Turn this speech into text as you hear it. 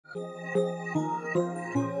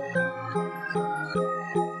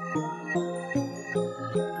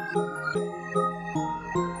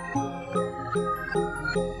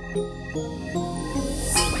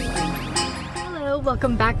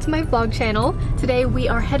Welcome back to my vlog channel. Today we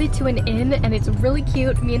are headed to an inn and it's really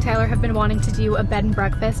cute. Me and Tyler have been wanting to do a bed and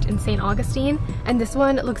breakfast in St. Augustine, and this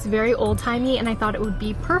one looks very old-timey, and I thought it would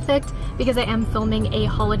be perfect because I am filming a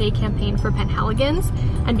holiday campaign for Penhaligons,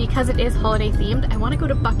 and because it is holiday themed, I want to go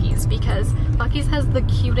to Buc-ee's because Buc-ee's has the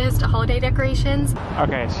cutest holiday decorations.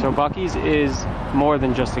 Okay, so Buc-ee's is more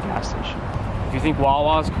than just a gas station. If you think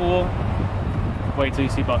Wawa's cool, wait till you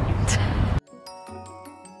see Buc-ee's.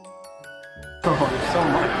 Oh, so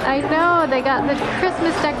much. I know, they got the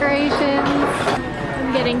Christmas decorations.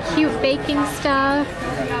 I'm getting cute baking stuff.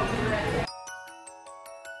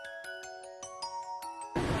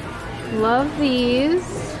 Love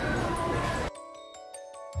these.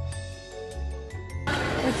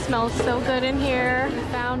 It smells so good in here. We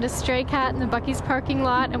found a stray cat in the Buc-ee's parking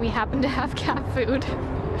lot and we happen to have cat food.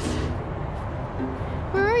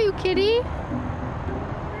 Where are you, kitty?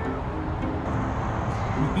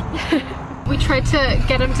 We tried to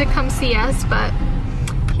get him to come see us, but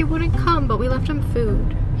he wouldn't come, but we left him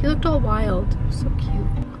food. He looked all wild. So cute.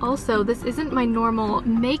 Also, this isn't my normal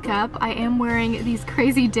makeup. I am wearing these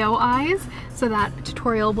crazy doe eyes, so that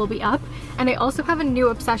tutorial will be up. And I also have a new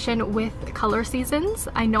obsession with color seasons.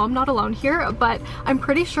 I know I'm not alone here, but I'm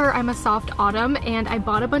pretty sure I'm a soft autumn, and I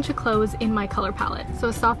bought a bunch of clothes in my color palette. So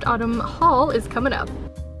a soft autumn haul is coming up.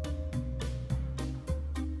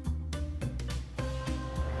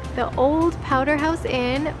 The old Powder House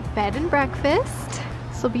Inn bed and breakfast.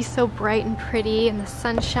 This will be so bright and pretty in the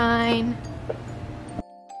sunshine.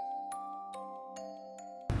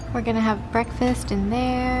 We're gonna have breakfast in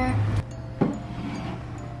there.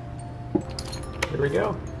 Here we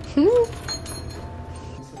go.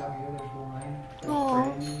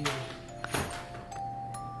 Aww.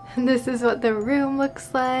 And this is what the room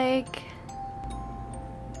looks like.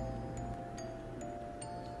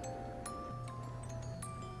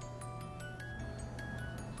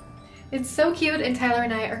 It's so cute, and Tyler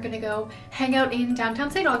and I are gonna go hang out in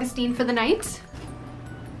downtown St. Augustine for the night.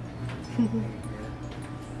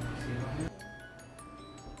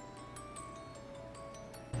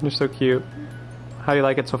 You're so cute. How do you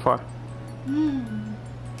like it so far?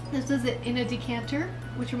 This is in a decanter,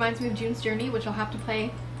 which reminds me of June's Journey, which I'll have to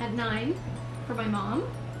play at 9 for my mom.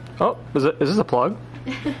 Oh, is this a plug?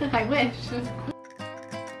 I wish.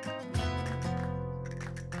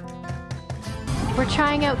 We're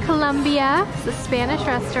trying out Colombia. It's a Spanish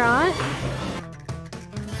restaurant.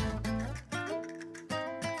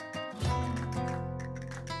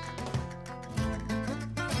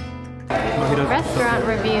 Restaurant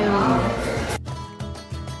review.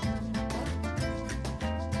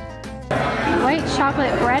 White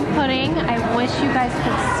chocolate bread pudding. I wish you guys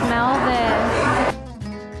could smell this.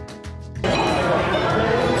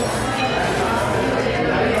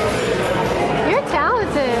 You're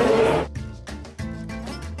talented.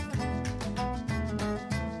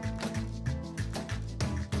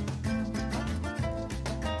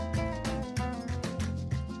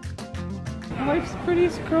 Life's pretty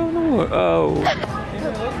scroll. Oh.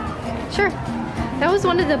 Sure. That was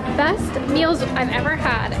one of the best meals I've ever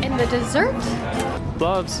had. And the dessert?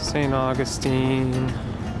 Loves St. Augustine.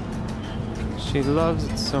 She loves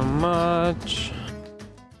it so much.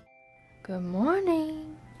 Good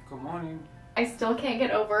morning. Good morning. I still can't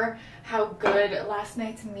get over how good last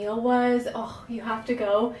night's meal was. Oh, you have to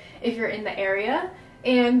go if you're in the area.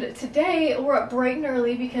 And today we're up bright and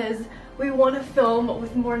early because we want to film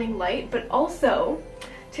with morning light, but also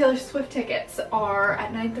Taylor Swift tickets are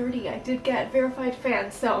at 9:30. I did get verified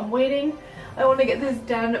fans, so I'm waiting. I want to get this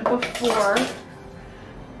done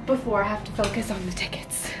before I have to focus on the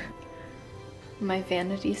tickets. My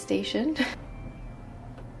vanity station.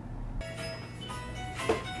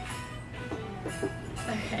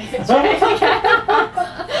 Okay, try again.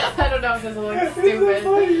 I don't know if this will look stupid.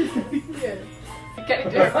 Good. I gotta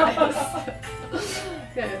do it right.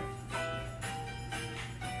 Good.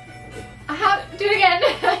 Do it again.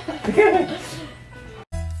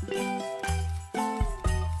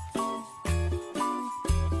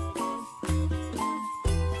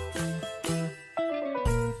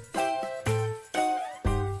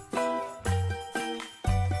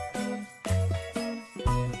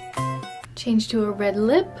 Change to a red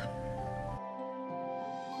lip.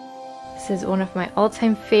 This is one of my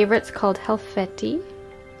all-time favorites called Helfetti.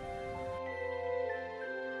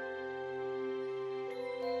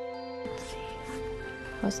 Let's see.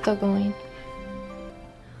 How's that going?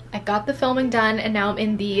 I got the filming done and now I'm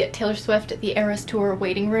in the Taylor Swift The Eras Tour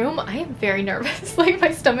waiting room. I am very nervous. Like,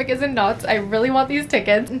 my stomach is in knots. I really want these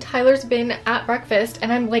tickets. And Tyler's been at breakfast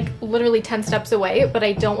and I'm like literally 10 steps away, but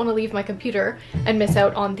I don't want to leave my computer and miss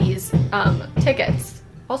out on these tickets.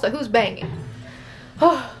 Also, who's banging?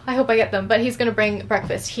 Oh, I hope I get them, but he's gonna bring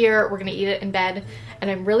breakfast here. We're gonna eat it in bed, and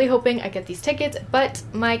I'm really hoping I get these tickets, but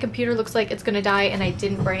my computer looks like it's gonna die and I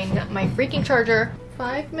didn't bring my freaking charger.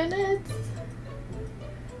 5 minutes?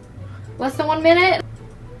 Less than 1 minute?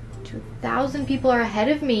 2,000 people are ahead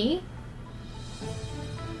of me.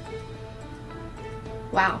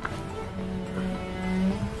 Wow.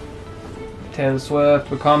 Taylor Swift,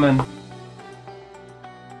 we're coming.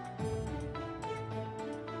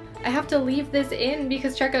 I have to leave this in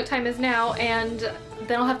because checkout time is now, and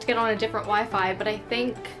then I'll have to get on a different Wi-Fi, but I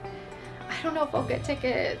don't know if I'll get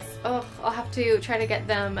tickets. Oh, I'll have to try to get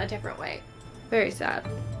them a different way. Very sad.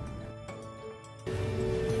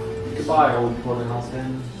 Goodbye, old Golden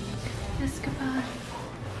Austin. Yes, goodbye.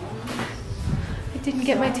 I didn't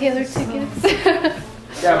get my Taylor tickets.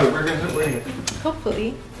 Yeah, but we're gonna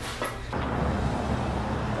Hopefully.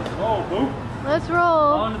 Let's roll, boo. Let's roll.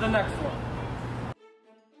 On to the next one.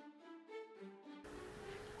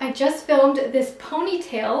 I just filmed this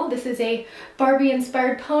ponytail. This is a Barbie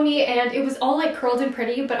inspired pony and it was all like curled and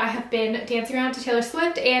pretty, but I have been dancing around to Taylor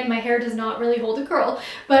Swift and my hair does not really hold a curl.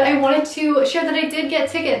 But I wanted to share that I did get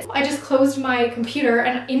tickets. I just closed my computer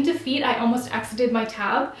and in defeat I almost exited my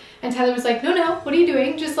tab, and Tyler was like, no, what are you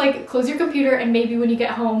doing? Just like close your computer and maybe when you get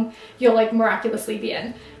home you'll like miraculously be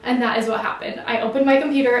in. And that is what happened. I opened my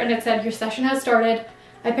computer and it said your session has started.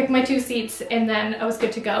 I picked my 2 seats and then I was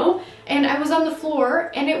good to go. And I was on the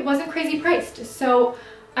floor and it wasn't crazy priced. So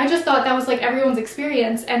I just thought that was like everyone's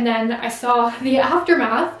experience. And then I saw the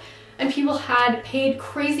aftermath and people had paid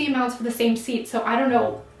crazy amounts for the same seat. So I don't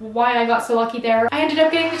know why I got so lucky there. I ended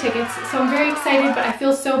up getting the tickets, so I'm very excited, but I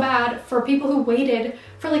feel so bad for people who waited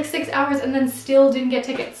for like 6 hours and then still didn't get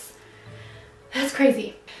tickets. That's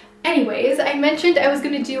crazy. Anyways, I mentioned I was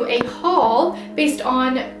gonna do a haul based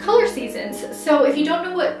on color seasons. So if you don't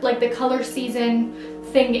know what like the color season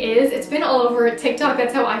thing is, it's been all over TikTok.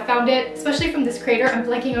 That's how I found it, especially from this creator. I'm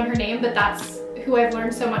blanking on her name, but that's who I've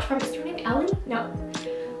learned so much from. Is her name Ellie? No.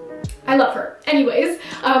 I love her. Anyways,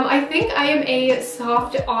 I think I am a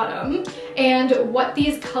soft autumn, and what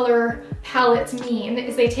these color palettes mean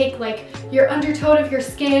is they take like your undertone of your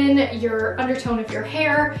skin, your undertone of your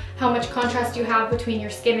hair, how much contrast you have between your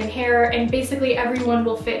skin and hair, and basically everyone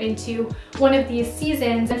will fit into one of these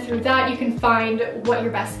seasons, and through that you can find what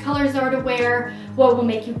your best colors are to wear, what will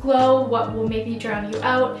make you glow, what will maybe drown you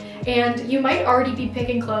out, and you might already be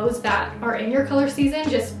picking clothes that are in your color season,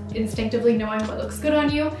 just instinctively knowing what looks good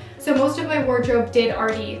on you. So most of my wardrobe did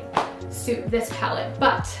already suit this palette,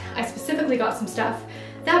 but I specifically got some stuff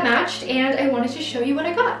that matched and I wanted to show you what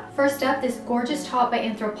I got. First up, this gorgeous top by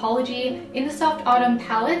Anthropologie in the soft autumn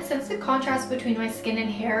palette. Since the contrast between my skin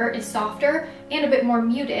and hair is softer and a bit more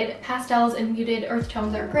muted, pastels and muted earth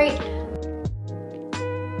tones are great.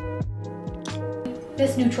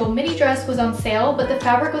 This neutral midi dress was on sale, but the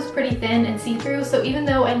fabric was pretty thin and see-through, so even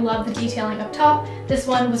though I love the detailing up top, this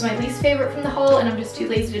one was my least favorite from the haul and I'm just too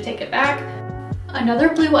lazy to take it back. Another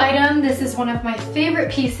blue item, this is one of my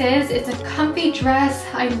favorite pieces. It's a comfy dress.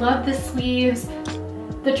 I love the sleeves.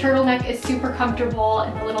 The turtleneck is super comfortable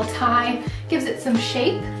and the little tie gives it some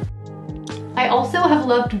shape. I also have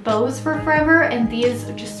loved bows for forever and these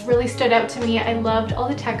just really stood out to me. I loved all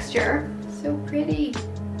the texture. So pretty.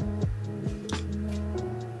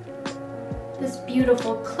 This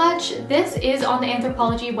beautiful clutch. This is on the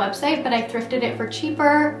Anthropologie website, but I thrifted it for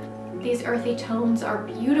cheaper. These earthy tones are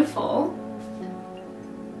beautiful.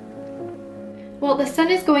 Well, the sun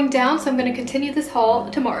is going down, so I'm going to continue this haul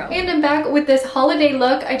tomorrow. And I'm back with this holiday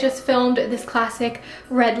look. I just filmed this classic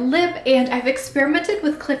red lip, and I've experimented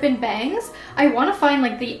with clip-in bangs. I want to find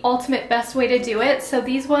like the ultimate best way to do it. So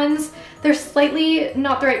these ones, they're slightly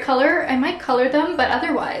not the right color. I might color them, but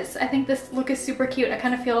otherwise, I think this look is super cute. I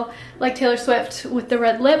kind of feel like Taylor Swift with the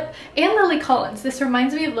red lip and Lily Collins. This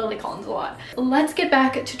reminds me of Lily Collins a lot. Let's get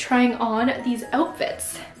back to trying on these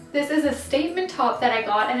outfits. This is a statement top that I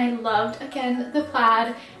got and I loved, again, the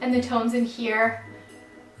plaid and the tones in here.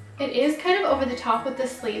 It is kind of over the top with the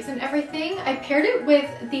sleeves and everything. I paired it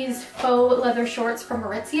with these faux leather shorts from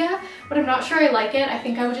Aritzia, but I'm not sure I like it. I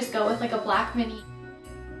think I would just go with like a black mini.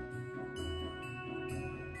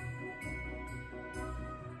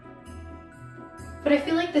 But I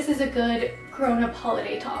feel like this is a good grown-up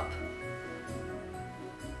holiday top.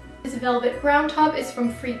 This velvet brown top is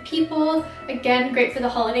from Free People. Again, great for the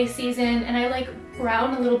holiday season, and I like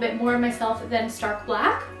brown a little bit more myself than stark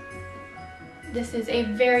black. This is a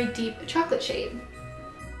very deep chocolate shade.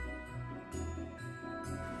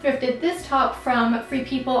 Thrifted this top from Free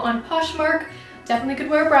People on Poshmark. Definitely could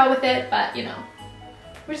wear a bra with it, but you know,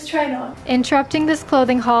 we're just trying it on. Interrupting this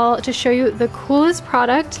clothing haul to show you the coolest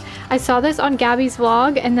product. I saw this on Gabby's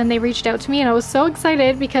vlog and then they reached out to me and I was so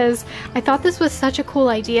excited because I thought this was such a cool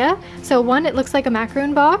idea. So one, it looks like a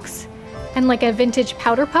macaroon box and like a vintage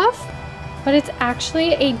powder puff, but it's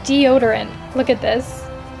actually a deodorant. Look at this.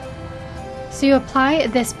 So you apply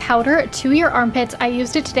this powder to your armpits. I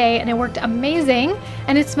used it today and it worked amazing.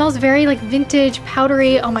 And it smells very like vintage,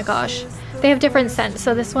 powdery. Oh my gosh. They have different scents.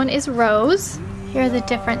 So this one is rose. Here are the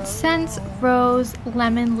different scents: rose,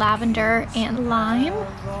 lemon, lavender, and lime.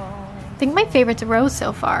 I think my favorite's rose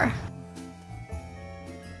so far.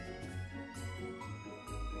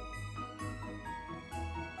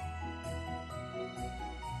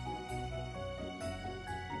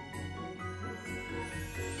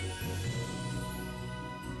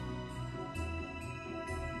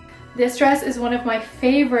 This dress is one of my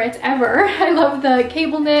favorites ever. I love the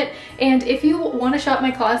cable knit, and if you want to shop my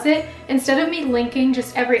closet, instead of me linking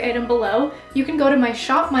just every item below, you can go to my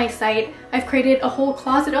Shop My site. I've created a whole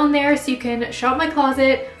closet on there so you can shop my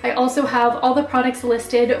closet. I also have all the products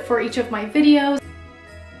listed for each of my videos.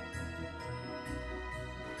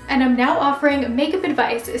 And I'm now offering makeup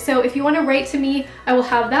advice. So if you want to write to me, I will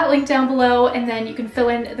have that link down below and then you can fill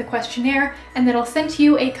in the questionnaire and then I'll send to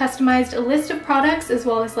you a customized list of products as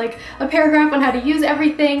well as like a paragraph on how to use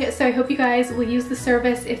everything. So I hope you guys will use the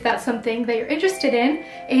service if that's something that you're interested in.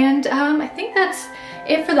 And I think that's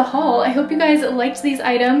it for the haul. I hope you guys liked these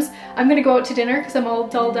items. I'm gonna go out to dinner because I'm all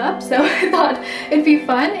dolled up, so I thought it'd be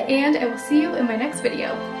fun, and I will see you in my next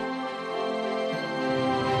video.